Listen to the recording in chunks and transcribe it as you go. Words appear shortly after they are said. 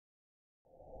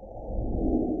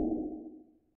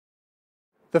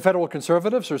The federal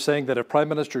Conservatives are saying that if Prime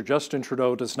Minister Justin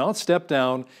Trudeau does not step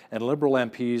down and Liberal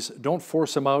MPs don't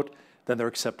force him out, then they're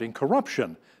accepting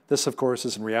corruption. This, of course,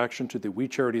 is in reaction to the We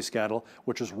Charity scandal,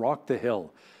 which has rocked the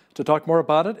Hill. To talk more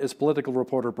about it is political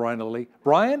reporter Brian Lilley.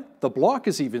 Brian, the Bloc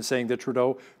is even saying that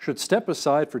Trudeau should step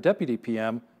aside for Deputy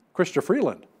PM Chrystia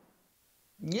Freeland.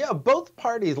 Yeah, both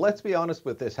parties, let's be honest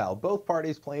with this, Hal, both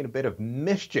parties playing a bit of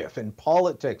mischief in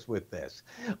politics with this.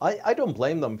 I don't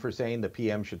blame them for saying the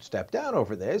PM should step down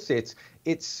over this. It's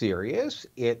serious,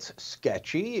 it's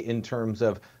sketchy in terms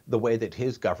of the way that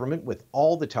his government, with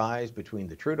all the ties between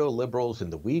the Trudeau Liberals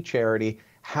and the We Charity,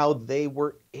 how they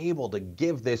were able to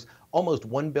give this almost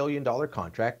 $1 billion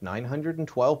contract,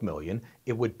 $912 million.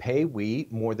 It would pay We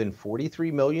more than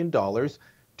 $43 million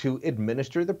to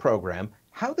administer the program,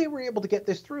 how they were able to get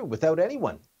this through without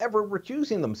anyone ever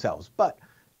recusing themselves. But,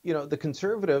 you know, the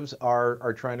Conservatives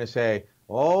are trying to say,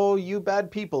 oh, you bad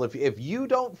people, if you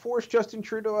don't force Justin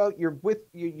Trudeau out,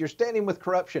 you're standing with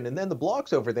corruption. And then the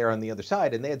Bloc's over there on the other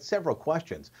side, and they had several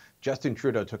questions. Justin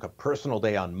Trudeau took a personal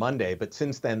day on Monday, but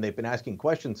since then they've been asking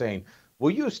questions saying,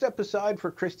 will you step aside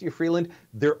for Chrystia Freeland?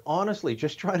 They're honestly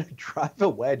just trying to drive a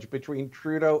wedge between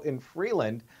Trudeau and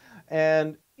Freeland.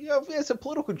 And, you know, as a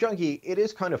political junkie, it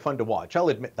is kind of fun to watch. I'll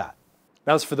admit that.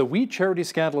 As for the We Charity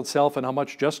scandal itself and how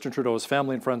much Justin Trudeau's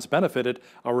family and friends benefited,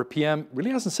 our PM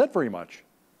really hasn't said very much.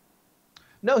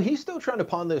 No, he's still trying to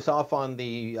pawn this off on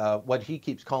the what he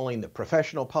keeps calling the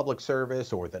professional public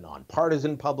service or the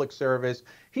nonpartisan public service.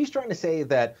 He's trying to say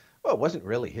that, well, it wasn't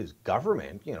really his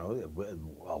government. You know,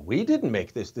 well, we didn't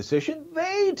make this decision.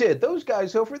 They did. Those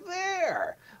guys over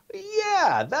there.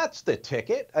 Yeah, that's the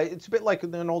ticket. It's a bit like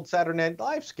an old Saturday Night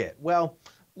Live skit. Well,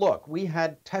 look, we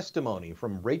had testimony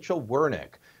from Rachel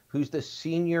Wernick, who's the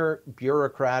senior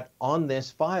bureaucrat on this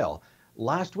file,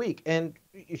 last week. And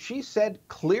she said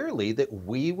clearly that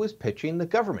We was pitching the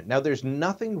government. Now, there's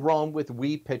nothing wrong with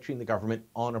We pitching the government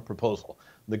on a proposal.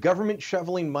 The government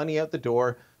shoveling money out the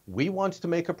door. We wants to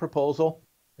make a proposal.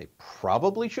 They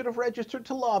probably should have registered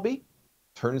to lobby.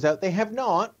 Turns out they have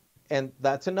not. And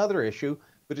that's another issue.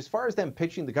 But as far as them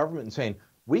pitching the government and saying,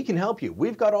 we can help you,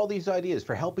 we've got all these ideas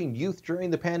for helping youth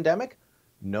during the pandemic,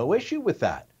 no issue with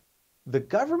that. The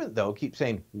government, though, keeps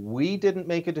saying, we didn't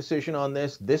make a decision on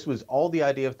this. This was all the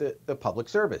idea of the public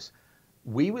service.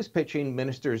 We was pitching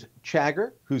Ministers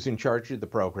Chagger, who's in charge of the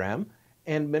program,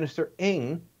 and Minister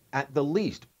Ng at the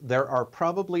least. There are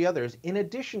probably others, in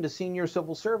addition to senior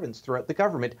civil servants throughout the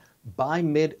government, by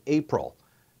mid-April.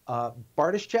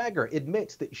 Bardish Chagger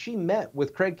admits that she met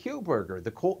with Craig Kielburger,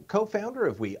 the co-founder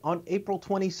of We, on April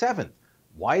 27th.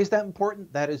 Why is that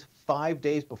important? That is 5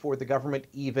 days before the government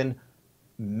even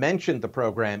mentioned the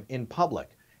program in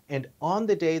public. And on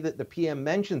the day that the PM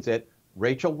mentions it,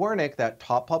 Rachel Wernick, that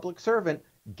top public servant,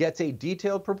 gets a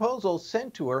detailed proposal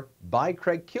sent to her by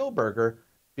Craig Kielburger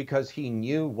because he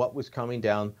knew what was coming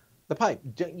down the pipe.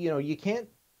 You know, you can't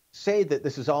say that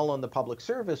this is all on the public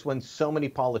service when so many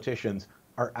politicians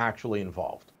are actually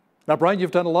involved. Now, Brian,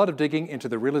 you've done a lot of digging into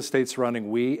the real estate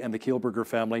surrounding We and the Kielburger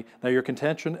family. Now, your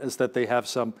contention is that they have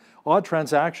some odd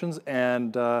transactions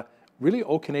and really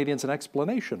owe Canadians an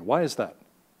explanation. Why is that?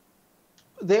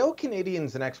 They owe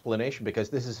Canadians an explanation because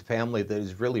this is a family that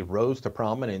has really rose to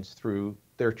prominence through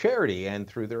their charity and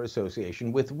through their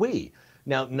association with We.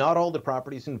 Now, not all the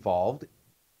properties involved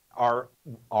are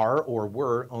or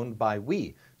were owned by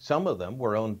We. Some of them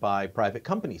were owned by private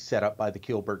companies set up by the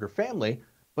Kielburger family,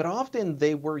 but often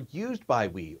they were used by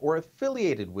We or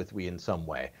affiliated with We in some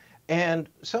way. And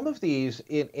some of these,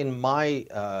 in my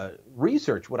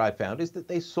research, what I found is that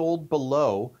they sold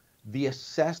below the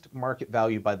assessed market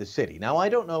value by the city. Now, I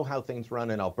don't know how things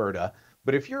run in Alberta,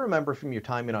 but if you remember from your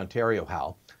time in Ontario,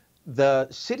 Hal, the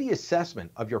city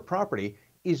assessment of your property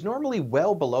is normally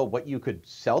well below what you could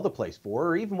sell the place for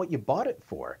or even what you bought it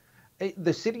for.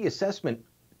 The city assessment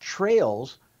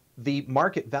trails the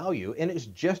market value and is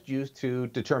just used to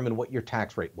determine what your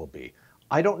tax rate will be.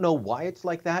 I don't know why it's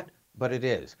like that, but it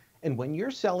is. And when you're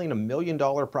selling $1 million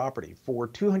property for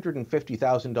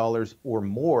 $250,000 or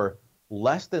more,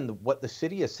 less than what the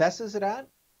city assesses it at,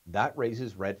 that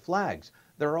raises red flags.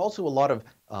 There are also a lot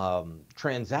of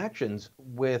transactions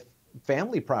with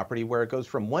family property where it goes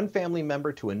from one family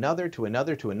member to another, to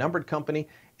another, to a numbered company.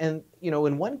 And, you know,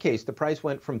 in one case, the price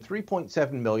went from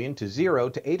 3.7 million to zero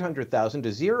to 800,000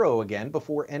 to zero again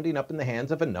before ending up in the hands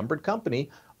of a numbered company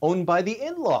owned by the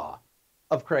in-law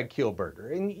of Craig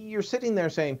Kielburger. And you're sitting there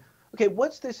saying, okay,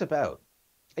 what's this about?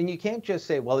 And you can't just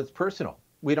say, well, it's personal.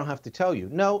 We don't have to tell you.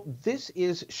 No, this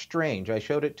is strange. I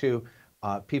showed it to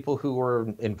people who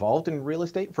were involved in real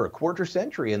estate for a quarter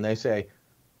century, and they say,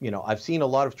 you know, I've seen a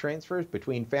lot of transfers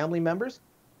between family members,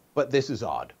 but this is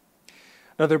odd.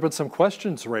 Now, there have been some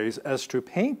questions raised as to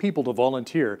paying people to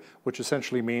volunteer, which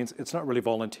essentially means it's not really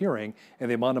volunteering,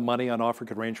 and the amount of money on offer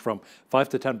could range from $5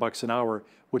 to $10 an hour,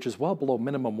 which is well below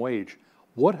minimum wage.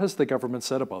 What has the government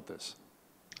said about this?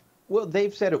 Well,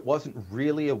 they've said it wasn't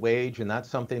really a wage, and that's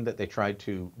something that they tried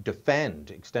to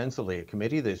defend extensively at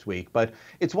committee this week. But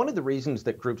it's one of the reasons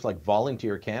that groups like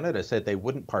Volunteer Canada said they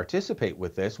wouldn't participate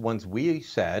with this once we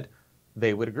said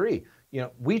they would agree.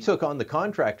 We took on the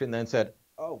contract and then said,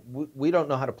 oh, we don't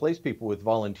know how to place people with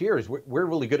volunteers. We're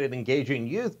really good at engaging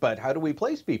youth, but how do we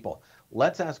place people?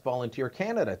 Let's ask Volunteer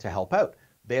Canada to help out.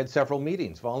 They had several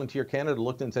meetings. Volunteer Canada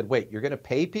looked and said, wait, you're going to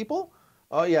pay people?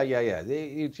 Oh, yeah.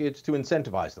 It's to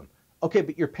incentivize them. Okay,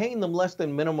 but you're paying them less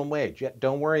than minimum wage. Yet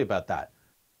don't worry about that.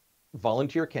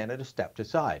 Volunteer Canada stepped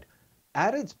aside.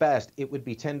 At its best, it would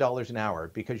be $10 an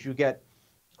hour because you get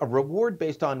a reward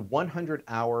based on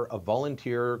 100-hour of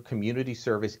volunteer community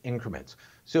service increments.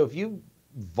 So if you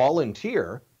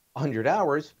volunteer 100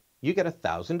 hours, you get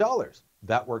 $1,000.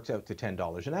 That works out to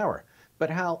 $10 an hour. But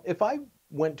Hal, if I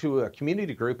went to a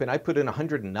community group and I put in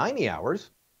 190 hours,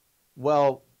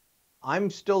 well,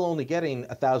 I'm still only getting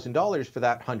 $1,000 for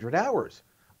that 100 hours.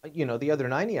 The other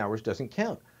 90 hours doesn't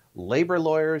count. Labor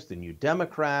lawyers, the New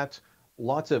Democrats,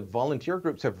 lots of volunteer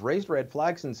groups have raised red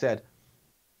flags and said,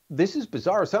 this is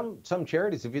bizarre. Some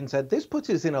charities have even said this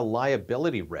puts us in a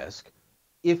liability risk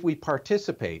if we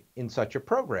participate in such a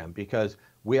program because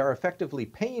we are effectively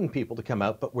paying people to come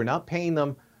out, but we're not paying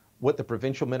them what the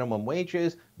provincial minimum wage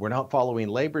is. We're not following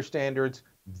labor standards.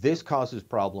 This causes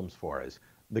problems for us.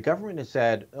 The government has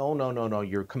said, oh, no,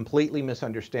 you're completely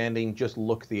misunderstanding. Just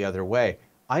look the other way.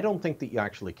 I don't think that you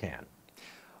actually can.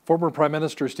 Former Prime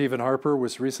Minister Stephen Harper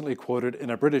was recently quoted in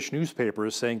a British newspaper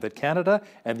as saying that Canada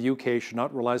and the UK should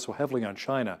not rely so heavily on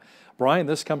China. Brian,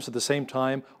 this comes at the same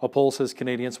time a poll says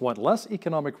Canadians want less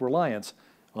economic reliance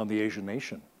on the Asian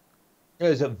nation.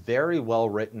 There's a very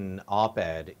well-written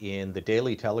op-ed in the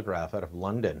Daily Telegraph out of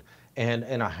London,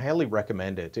 and I highly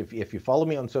recommend it. If you follow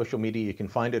me on social media, you can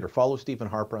find it, or follow Stephen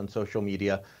Harper on social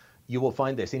media, you will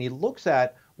find this. And he looks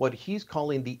at what he's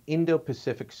calling the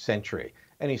Indo-Pacific century.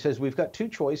 And he says we've got two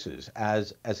choices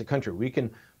as a country. We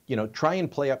can, try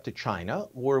and play up to China,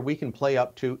 or we can play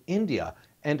up to India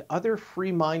and other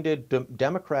free-minded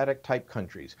democratic type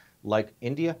countries like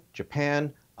India,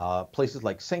 Japan, places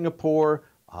like Singapore,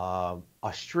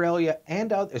 Australia,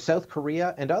 and South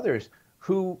Korea and others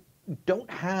who don't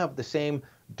have the same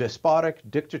despotic,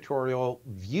 dictatorial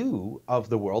view of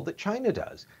the world that China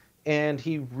does. And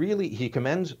he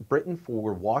commends Britain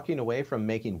for walking away from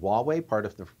making Huawei part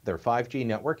of their 5G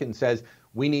network and says,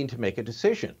 we need to make a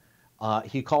decision.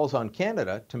 He calls on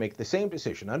Canada to make the same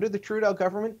decision. Under the Trudeau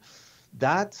government,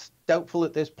 that's doubtful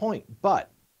at this point. But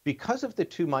because of the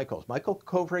two Michaels, Michael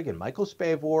Kovrig and Michael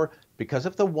Spavor, because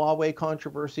of the Huawei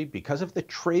controversy, because of the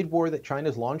trade war that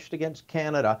China's launched against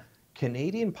Canada,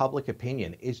 Canadian public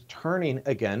opinion is turning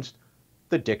against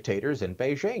the dictators in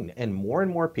Beijing. And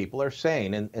more people are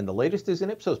saying, and the latest is an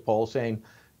Ipsos poll saying,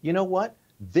 you know what?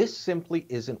 This simply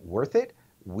isn't worth it.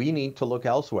 We need to look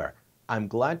elsewhere. I'm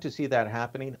glad to see that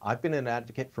happening. I've been an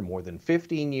advocate for more than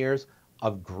 15 years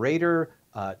of greater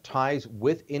ties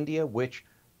with India, which,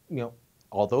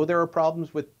 although there are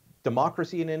problems with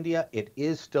democracy in India, it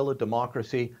is still a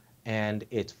democracy, and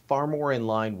it's far more in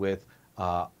line with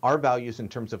our values in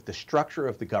terms of the structure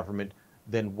of the government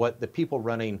than what the people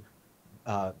running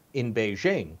in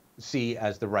Beijing see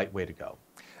as the right way to go.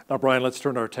 Now, Brian, let's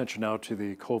turn our attention now to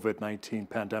the COVID-19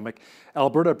 pandemic.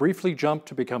 Alberta briefly jumped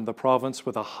to become the province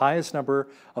with the highest number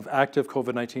of active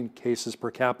COVID-19 cases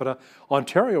per capita.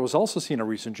 Ontario has also seen a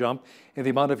recent jump in the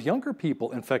amount of younger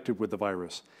people infected with the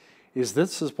virus. Is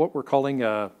this what we're calling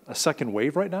a second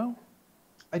wave right now?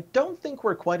 I don't think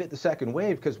we're quite at the second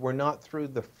wave because we're not through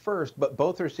the first, but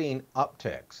both are seeing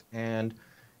upticks. And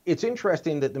it's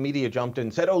interesting that the media jumped in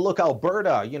and said, oh, look,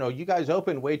 Alberta, you guys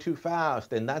opened way too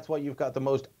fast, and that's why you've got the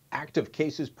most active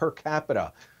cases per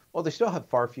capita. Well, they still have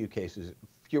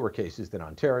fewer cases than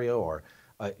Ontario or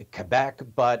Quebec,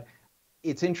 but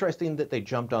it's interesting that they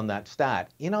jumped on that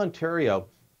stat. In Ontario,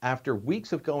 after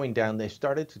weeks of going down, they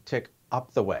started to tick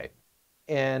up the way.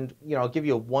 And, I'll give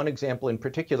you one example in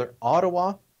particular.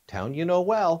 Ottawa, town you know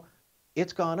well,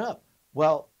 it's gone up.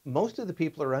 Well, most of the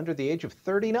people are under the age of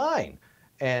 39.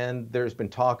 And there's been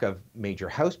talk of major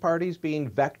house parties being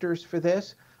vectors for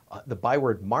this. The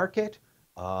Byward Market,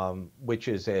 which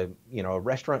is a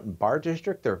restaurant and bar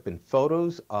district, there have been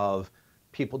photos of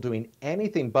people doing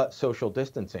anything but social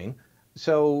distancing.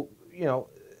 So,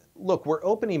 look, we're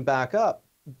opening back up,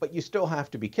 but you still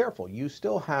have to be careful. You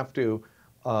still have to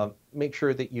make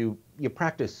sure that you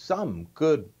practice some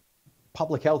good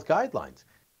public health guidelines.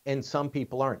 and some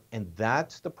people aren't. And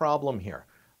that's the problem here.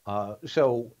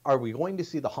 So are we going to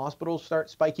see the hospitals start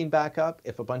spiking back up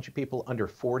if a bunch of people under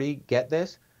 40 get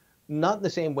this? Not in the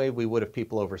same way we would if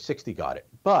people over 60 got it,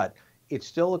 but it's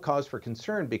still a cause for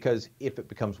concern because if it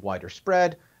becomes wider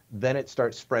spread, then it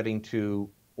starts spreading to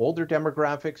older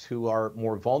demographics who are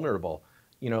more vulnerable.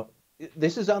 You know,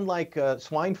 this is unlike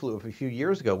swine flu of a few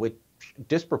years ago, which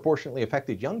disproportionately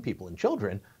affected young people and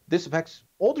children. This affects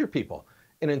older people.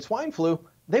 And in swine flu,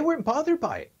 they weren't bothered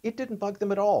by it. It didn't bug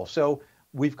them at all. So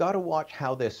we've got to watch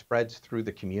how this spreads through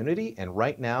the community. And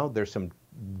right now, there's some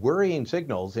worrying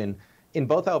signals in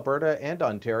both Alberta and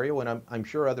Ontario, and I'm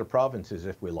sure other provinces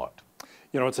if we looked.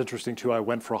 You know, it's interesting too. I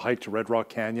went for a hike to Red Rock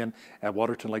Canyon at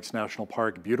Waterton Lakes National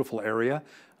Park, beautiful area,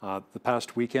 the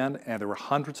past weekend, and there were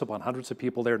hundreds upon hundreds of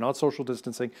people there, not social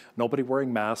distancing, nobody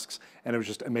wearing masks, and it was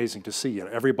just amazing to see. You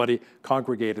know, everybody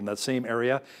congregate in that same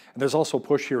area. And there's also a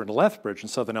push here in Lethbridge in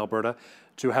southern Alberta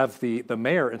to have the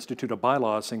mayor institute a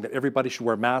bylaw saying that everybody should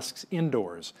wear masks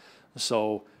indoors.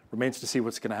 So remains to see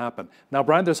what's going to happen. Now,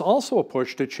 Brian, there's also a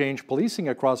push to change policing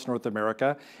across North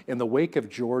America in the wake of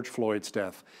George Floyd's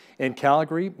death. In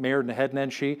Calgary, Mayor Naheed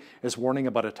Nenshi is warning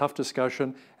about a tough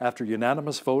discussion after a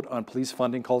unanimous vote on police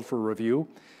funding called for a review.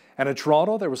 And in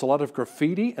Toronto, there was a lot of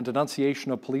graffiti and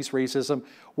denunciation of police racism,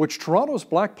 which Toronto's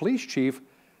black police chief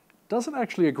doesn't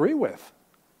actually agree with.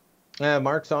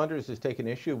 Mark Saunders has taken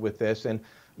issue with this. And,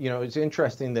 you know, it's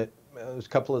interesting that there's a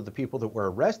couple of the people that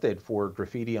were arrested for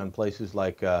graffiti on places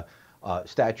like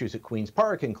statues at Queen's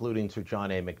Park, including Sir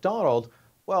John A. Macdonald.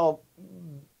 Well,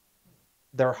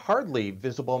 they're hardly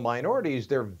visible minorities.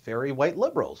 They're very white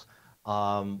liberals.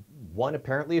 One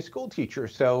apparently a school teacher.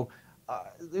 So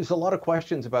there's a lot of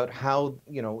questions about how,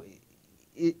 you know,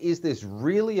 is this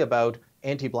really about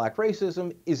anti-black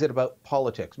racism? Is it about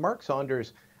politics? Mark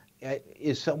Saunders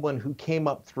is someone who came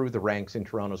up through the ranks in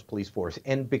Toronto's police force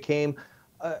and became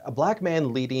a black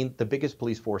man leading the biggest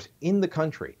police force in the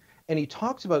country. And he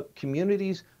talks about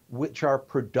communities which are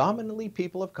predominantly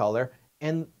people of color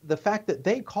and the fact that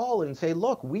they call and say,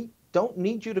 look, we don't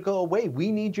need you to go away.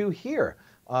 We need you here.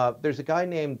 There's a guy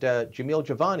named Jamil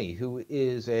Javani, who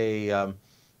is an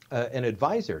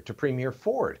advisor to Premier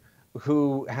Ford,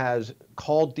 who has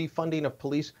called defunding of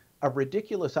police a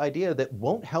ridiculous idea that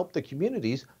won't help the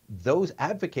communities those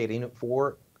advocating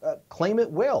for claim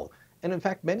it will. And in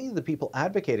fact, many of the people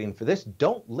advocating for this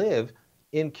don't live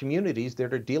in communities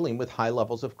that are dealing with high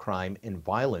levels of crime and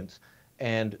violence.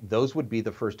 And those would be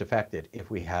the first affected if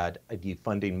we had a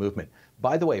defunding movement.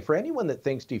 By the way, for anyone that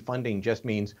thinks defunding just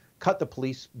means cut the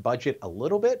police budget a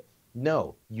little bit,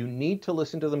 no, you need to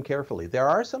listen to them carefully. There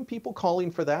are some people calling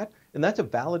for that, and that's a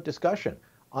valid discussion.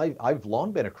 I've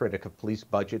long been a critic of police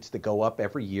budgets that go up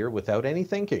every year without any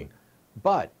thinking.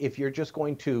 But if you're just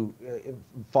going to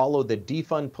follow the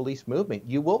defund police movement,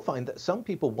 you will find that some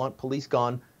people want police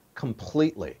gone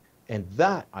completely. And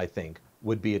that, I think,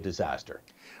 would be a disaster.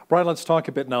 Brian, let's talk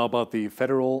a bit now about the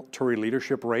federal Tory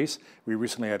leadership race. We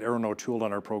recently had Aaron O'Toole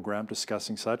on our program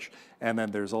discussing such. And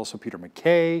then there's also Peter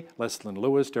MacKay, Leslyn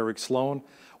Lewis, Derek Sloan.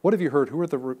 What have you heard? Who are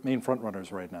the main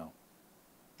frontrunners right now?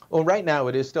 Well, right now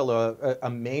it is still a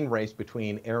main race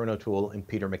between Aaron O'Toole and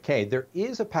Peter MacKay. There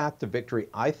is a path to victory,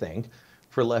 I think,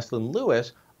 for Leslyn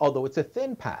Lewis, although it's a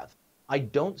thin path. I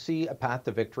don't see a path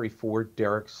to victory for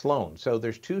Derek Sloan. So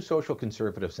there's two social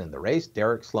conservatives in the race,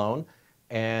 Derek Sloan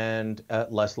and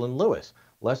Leslyn Lewis.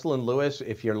 Leslyn Lewis,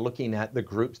 if you're looking at the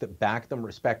groups that back them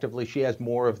respectively, she has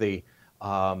more of the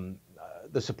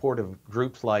support of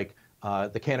groups like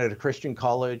the Canada Christian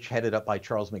College, headed up by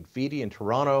Charles McVety in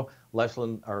Toronto.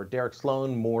 Derek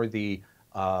Sloan, more the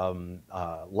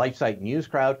LifeSite News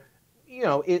crowd. You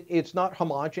know, it's not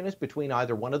homogenous between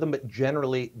either one of them, but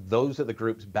generally those are the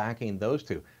groups backing those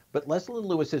two. But Leslyn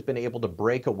Lewis has been able to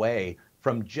break away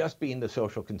from just being the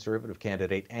social conservative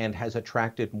candidate and has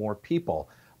attracted more people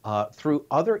through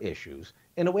other issues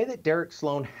in a way that Derek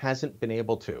Sloan hasn't been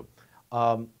able to.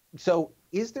 So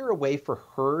is there a way for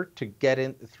her to get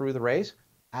in through the race?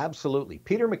 Absolutely.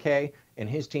 Peter MacKay and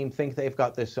his team think they've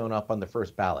got this sewn up on the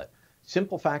first ballot.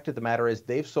 Simple fact of the matter is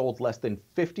they've sold less than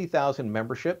 50,000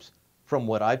 memberships. From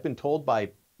what I've been told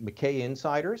by MacKay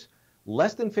insiders,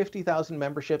 less than 50,000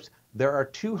 memberships, there are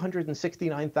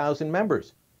 269,000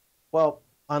 members. Well,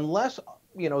 unless,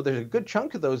 you know, there's a good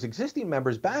chunk of those existing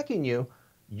members backing you,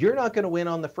 you're not going to win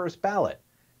on the first ballot.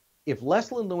 If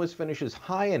Leslyn Lewis finishes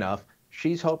high enough,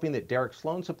 she's hoping that Derek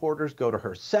Sloan supporters go to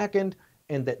her second,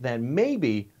 and that then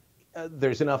maybe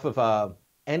there's enough of a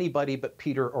anybody but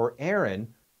Peter or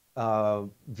Aaron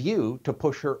view to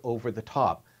push her over the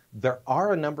top. There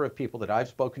are a number of people that I've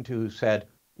spoken to who said,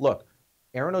 look,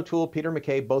 Aaron O'Toole, Peter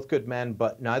MacKay, both good men,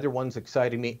 but neither one's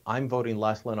exciting me. I'm voting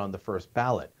Leslin on the first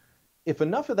ballot. If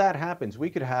enough of that happens, we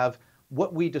could have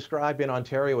what we describe in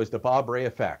Ontario as the Bob Rae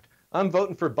effect. I'm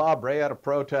voting for Bob Rae out of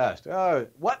protest.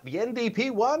 What? The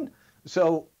NDP won?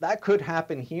 So that could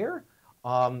happen here.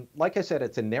 Like I said,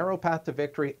 it's a narrow path to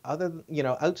victory.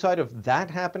 Outside of that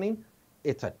happening,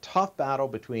 it's a tough battle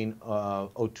between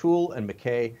O'Toole and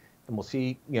MacKay, and we'll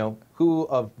see, who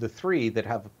of the three that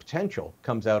have potential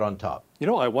comes out on top.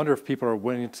 I wonder if people are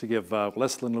willing to give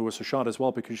Leslyn Lewis a shot as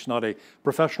well, because she's not a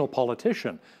professional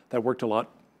politician that worked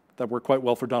quite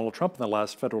well for Donald Trump in the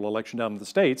last federal election down in the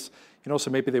States. So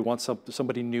maybe they want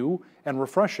somebody new and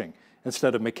refreshing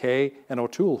instead of MacKay and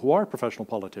O'Toole, who are professional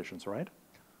politicians, right?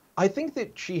 I think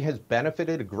that she has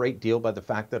benefited a great deal by the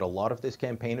fact that a lot of this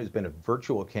campaign has been a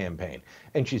virtual campaign,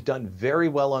 and she's done very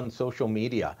well on social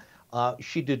media.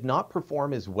 She did not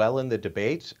perform as well in the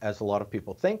debates as a lot of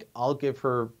people think. I'll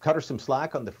cut her some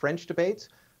slack on the French debates.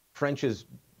 French is,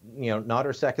 not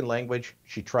her second language.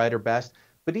 She tried her best.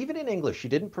 But even in English, she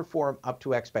didn't perform up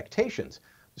to expectations.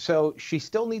 So she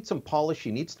still needs some polish.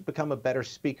 She needs to become a better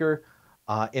speaker.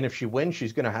 And if she wins,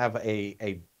 she's going to have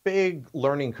a big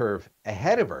learning curve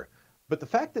ahead of her. But the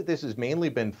fact that this has mainly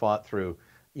been fought through,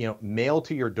 mail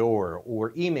to your door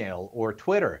or email or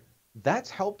Twitter,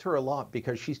 that's helped her a lot,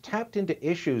 because she's tapped into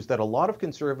issues that a lot of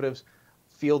Conservatives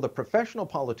feel the professional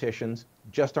politicians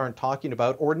just aren't talking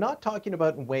about, or not talking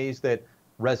about in ways that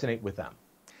resonate with them.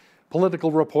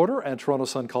 Political reporter and Toronto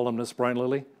Sun columnist Brian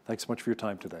Lilley, thanks so much for your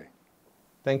time today.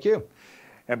 Thank you.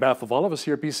 On behalf of all of us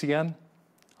here at BCN,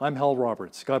 I'm Hal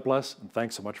Roberts. God bless, and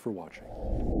thanks so much for watching.